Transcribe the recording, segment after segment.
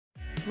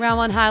Round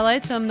 1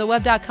 highlights from the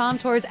Web.com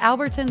Tour's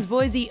Albertsons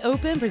Boise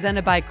Open,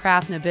 presented by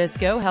Kraft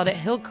Nabisco, held at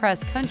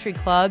Hillcrest Country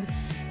Club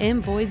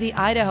in Boise,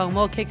 Idaho. And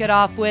we'll kick it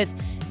off with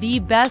the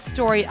best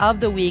story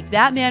of the week.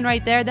 That man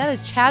right there, that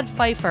is Chad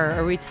Pfeiffer,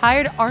 a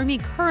retired Army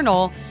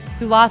colonel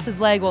who lost his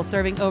leg while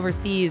serving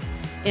overseas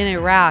in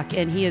Iraq.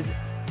 And he is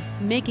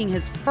making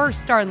his first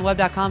start in the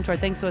Web.com Tour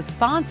thanks to a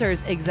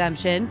sponsor's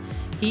exemption.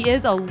 He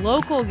is a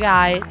local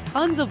guy,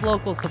 tons of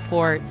local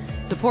support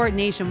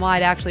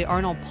nationwide. Actually,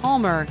 Arnold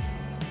Palmer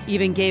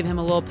even gave him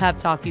a little pep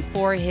talk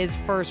before his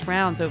first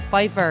round. So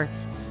Pfeiffer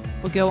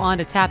will go on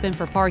to tap in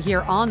for par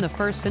here on the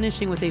first,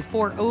 finishing with a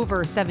 4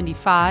 over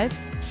 75.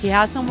 He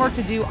has some work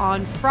to do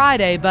on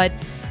Friday, but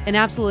an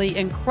absolutely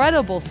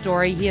incredible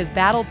story. He has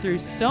battled through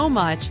so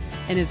much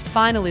and is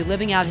finally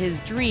living out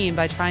his dream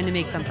by trying to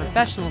make some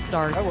professional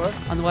starts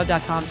on the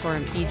Web.com Tour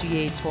and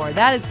PGA Tour.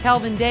 That is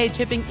Kelvin Day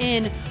chipping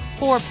in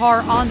for par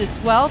on the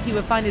 12th. He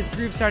would find his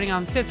groove starting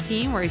on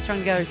 15, where he strung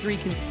together 3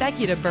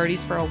 consecutive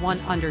birdies for a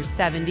 1 under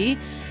 70.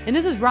 And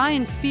this is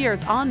Ryan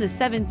Spears on the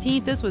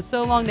 17th. This was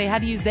so long they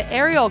had to use the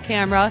aerial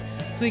camera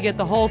so we get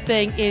the whole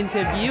thing into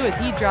view as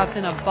he drops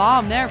in a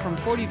bomb there from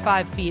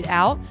 45 feet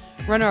out.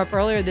 Runner-up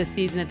earlier this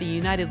season at the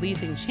United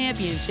Leasing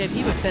Championship,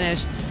 he would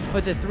finish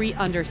with a 3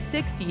 under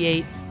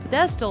 68. But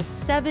that's still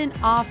 7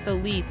 off the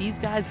lead. These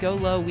guys go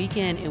low week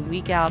in and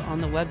week out on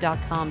the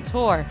Web.com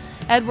Tour.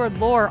 Edward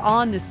Lohr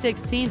on the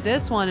 16th.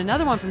 This one,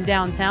 another one from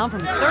downtown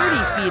from 30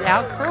 feet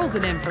out, curls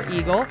it in for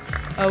eagle.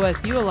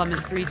 OSU alum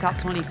is 3 top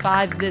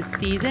 25s this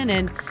season,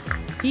 and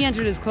he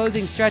entered his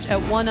closing stretch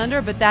at 1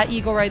 under, but that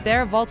eagle right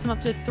there vaults him up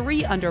to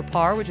 3 under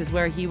par, which is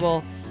where he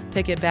will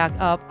pick it back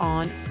up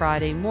on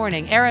Friday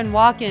morning. Aaron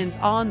Watkins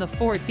on the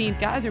 14th.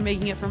 Guys are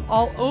making it from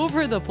all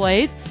over the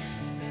place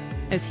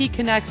as he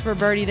connects for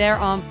birdie there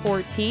on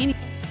 14,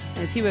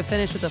 as he would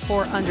finish with a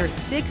 4 under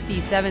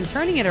 67,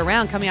 turning it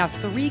around, coming off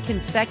 3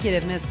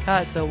 consecutive missed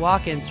cuts. So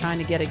Watkins trying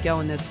to get it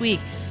going this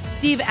week.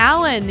 Steve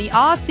Allen, the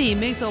Aussie,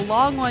 makes a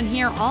long one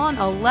here on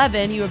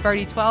 11. He would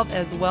birdie 12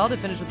 as well to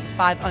finish with a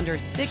 5 under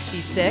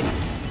 66.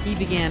 He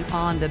began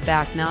on the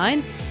back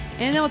 9.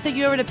 And then we'll take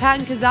you over to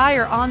Patton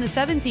Kizzire on the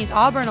 17th.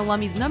 Auburn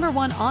alum, he's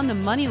 #1 on the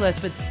money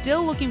list, but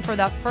still looking for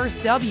that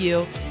first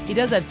W. He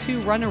does have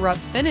 2 runner-up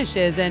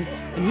finishes, and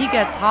when he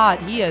gets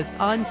hot, he is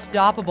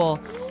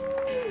unstoppable.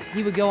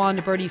 He would go on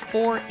to birdie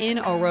 4 in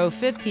a row,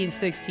 15,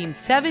 16,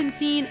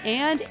 17,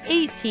 and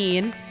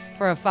 18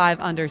 for a 5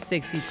 under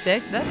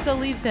 66. That still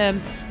leaves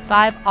him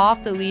 5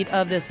 off the lead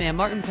of this man.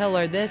 Martin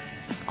Pillar, this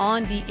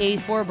on the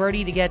 8th for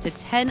birdie to get to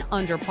 10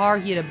 under par.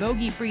 He had a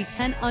bogey-free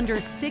 10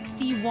 under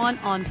 61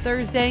 on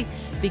Thursday.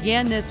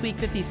 Began this week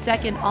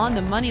 52nd on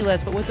the money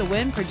list, but with the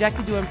win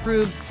projected to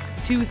improve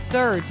to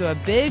 3rd. So a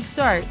big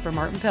start for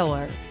Martin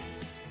Pillar.